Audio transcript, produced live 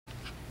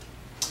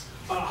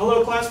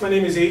Hello class, my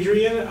name is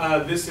Adrian.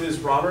 This is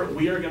Robert.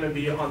 We are going to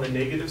be on the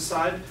negative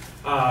side,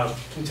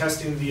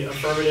 contesting the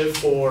affirmative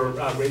for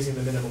raising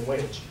the minimum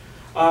wage.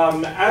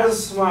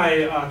 As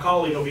my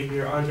colleague over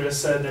here, Andres,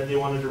 said that they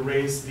wanted to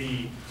raise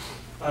the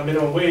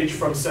minimum wage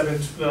from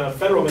the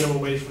federal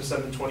minimum wage from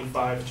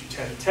 $7.25 to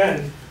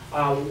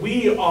 $10.10.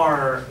 We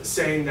are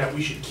saying that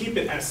we should keep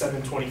it at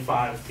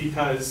 $7.25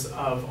 because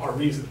of our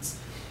reasons.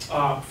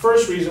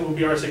 First reason will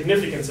be our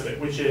significance of it,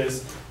 which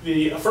is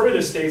the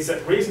affirmative states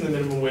that raising the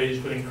minimum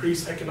wage would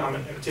increase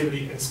economic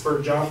activity and spur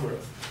job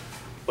growth.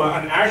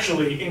 But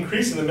actually,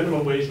 increasing the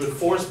minimum wage would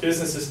force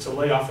businesses to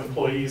lay off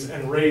employees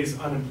and raise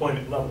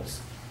unemployment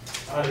levels.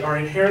 Our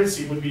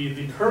inherency would be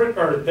their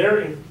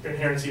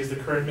inherency is the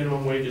current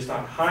minimum wage is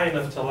not high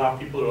enough to allow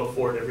people to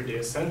afford everyday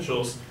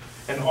essentials,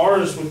 and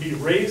ours would be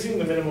raising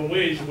the minimum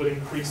wage would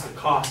increase the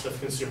cost of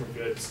consumer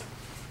goods.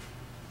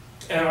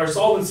 And our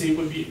solvency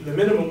would be the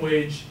minimum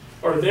wage,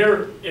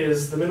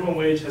 the minimum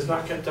wage has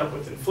not kept up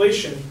with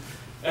inflation,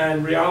 and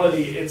in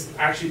reality it's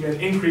actually been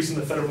increasing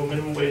the federal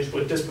minimum wage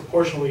would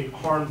disproportionately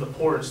harm the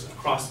poorest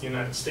across the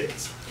United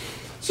States.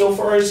 So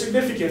for our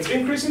significance,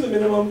 increasing the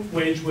minimum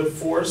wage would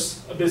force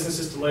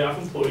businesses to lay off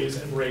employees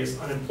and raise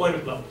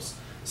unemployment levels.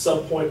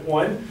 Subpoint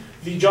 1,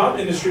 the job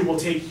industry will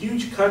take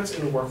huge cuts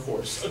in the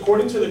workforce.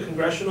 According to the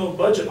Congressional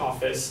Budget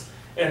Office,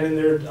 and in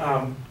their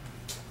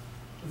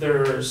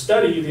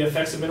study, the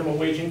effects of minimum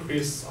wage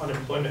increase on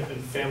employment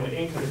and family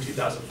income in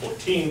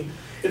 2014,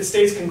 it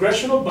states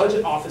Congressional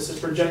Budget Office has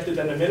projected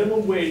that a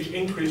minimum wage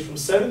increase from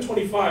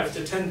 $7.25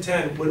 to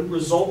 $10.10 would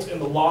result in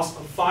the loss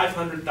of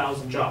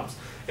 500,000 jobs.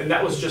 And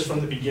that was just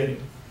from the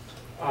beginning.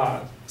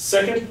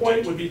 Second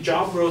point would be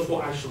job growth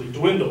will actually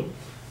dwindle.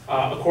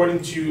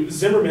 According to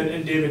Zimmerman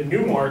and David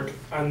Newmark,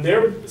 on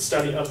their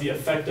study of the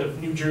effect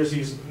of New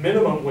Jersey's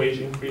minimum wage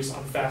increase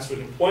on fast food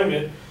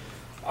employment,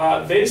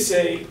 they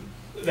say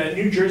that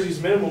New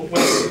Jersey's minimum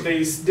wage,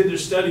 they did their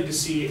study to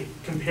see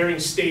comparing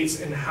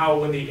states and how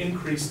when they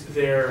increased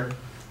their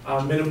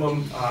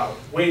minimum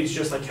wage,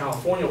 just like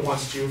California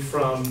wants to,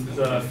 from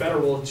the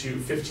federal to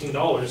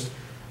 $15,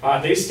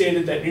 they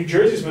stated that New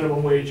Jersey's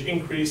minimum wage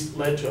increase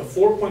led to a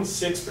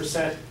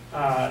 4.6%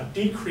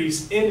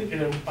 decrease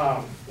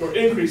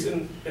increase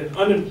in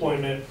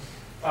unemployment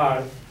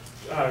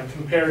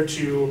compared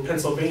to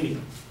Pennsylvania.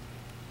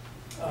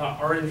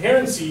 Our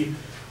inherency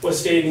was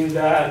stating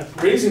that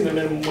raising the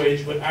minimum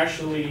wage would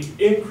actually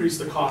increase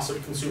the cost of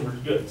consumer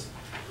goods.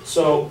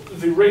 So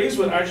the raise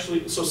would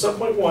actually, so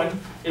subpoint 1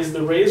 is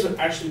the raise would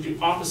actually do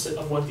opposite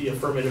of what the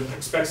affirmative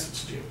expects it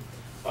to do.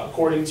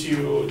 According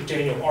to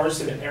Daniel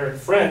Arson and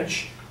Eric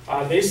French,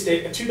 they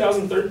state a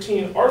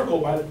 2013 article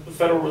by the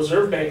Federal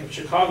Reserve Bank of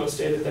Chicago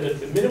stated that if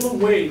the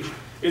minimum wage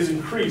is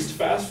increased,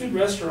 fast food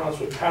restaurants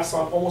would pass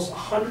on almost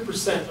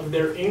 100% of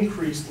their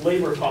increased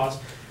labor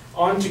costs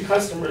onto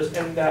customers,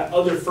 and that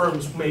other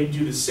firms may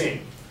do the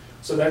same.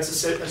 So that's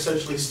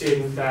essentially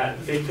stating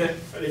that they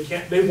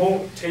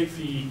won't take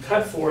the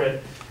cut for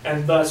it,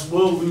 and thus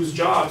will lose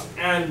jobs,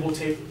 and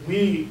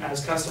we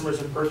as customers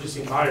and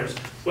purchasing buyers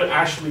would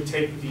actually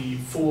take the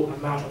full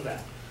amount of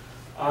that.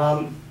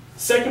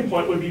 Second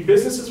point would be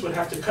businesses would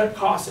have to cut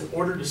costs in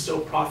order to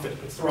still profit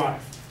and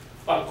thrive.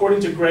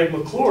 According to Greg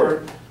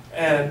McClure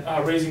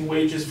at Raising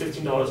Wages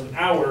 $15 an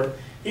Hour,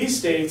 he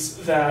states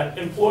that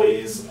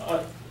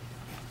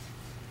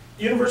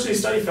university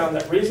study found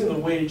that raising the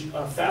wage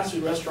of fast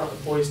food restaurant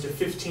employees to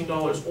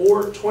 $15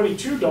 or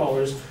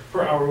 $22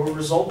 per hour will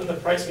result in a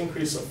price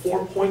increase of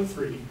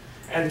 4.3%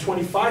 and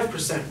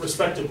 25%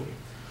 respectively,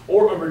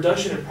 or a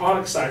reduction in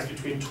product size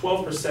between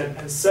 12%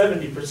 and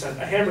 70%.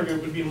 A hamburger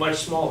would be much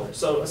smaller,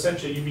 so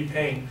essentially you'd be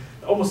paying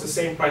almost the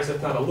same price,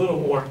 if not a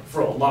little more,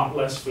 for a lot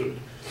less food.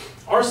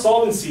 Our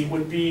solvency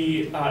would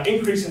be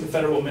increasing the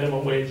federal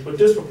minimum wage would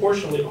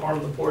disproportionately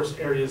harm the poorest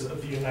areas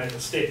of the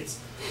United States.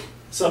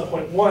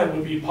 Subpoint 1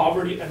 would be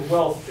poverty and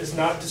wealth is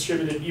not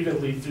distributed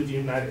evenly through the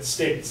United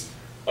States.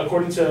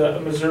 According to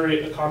a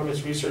Missouri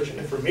Economist Research and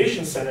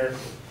Information Center,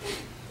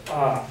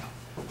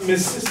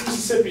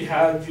 Mississippi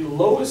had the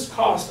lowest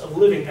cost of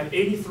living at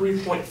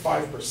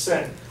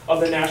 83.5% of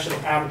the national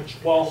average,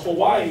 while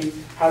Hawaii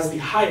has the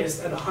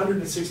highest at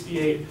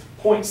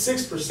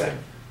 168.6%.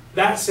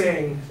 That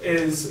saying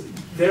is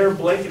their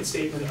blanket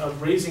statement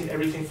of raising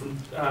everything from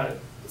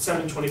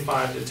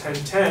 $7.25 to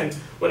 $10.10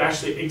 would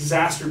actually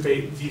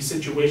exacerbate the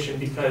situation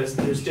because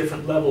there's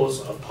different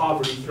levels of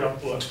poverty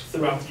throughout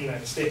the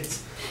United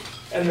States.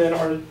 And then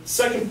our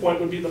second point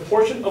would be the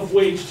portion of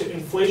wage to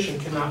inflation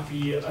cannot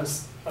be a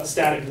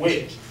static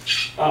wage.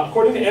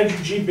 According to Andrew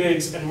G.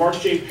 Biggs and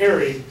Mark J.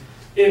 Perry,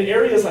 in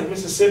areas like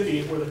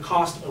Mississippi where the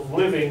cost of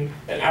living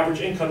and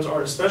average incomes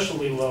are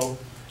especially low,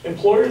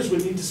 employers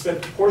would need to spend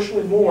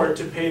proportionally more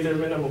to pay their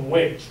minimum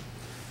wage.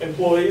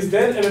 Employees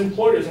then and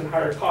employers in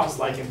higher costs,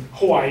 like in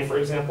Hawaii, for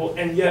example,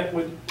 and yet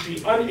would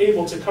be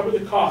unable to cover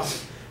the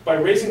cost by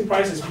raising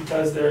prices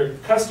because their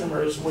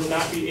customers would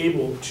not be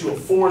able to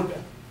afford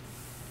them.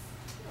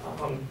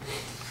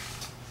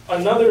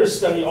 Another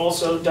study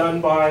also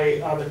done by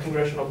the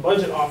Congressional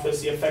Budget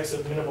Office, the effects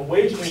of minimum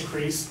wage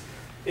increase,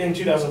 in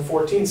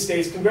 2014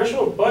 states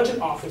congressional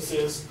budget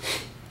offices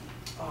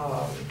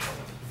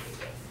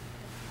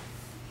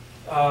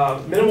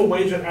minimum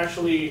wage would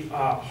actually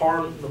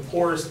harm the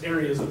poorest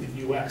areas of the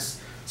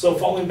U.S. So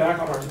falling back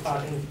on our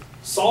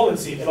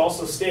insolvency, it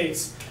also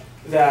states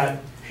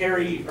that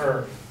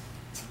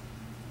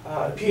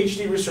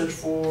PhD research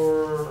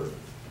for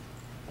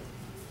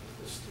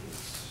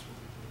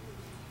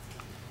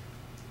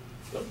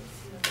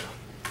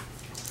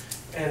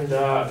and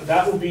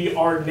that will be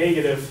our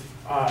negative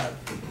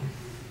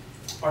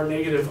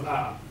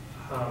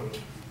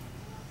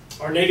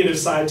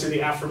side to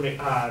the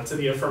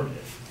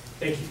affirmative.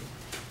 Thank you.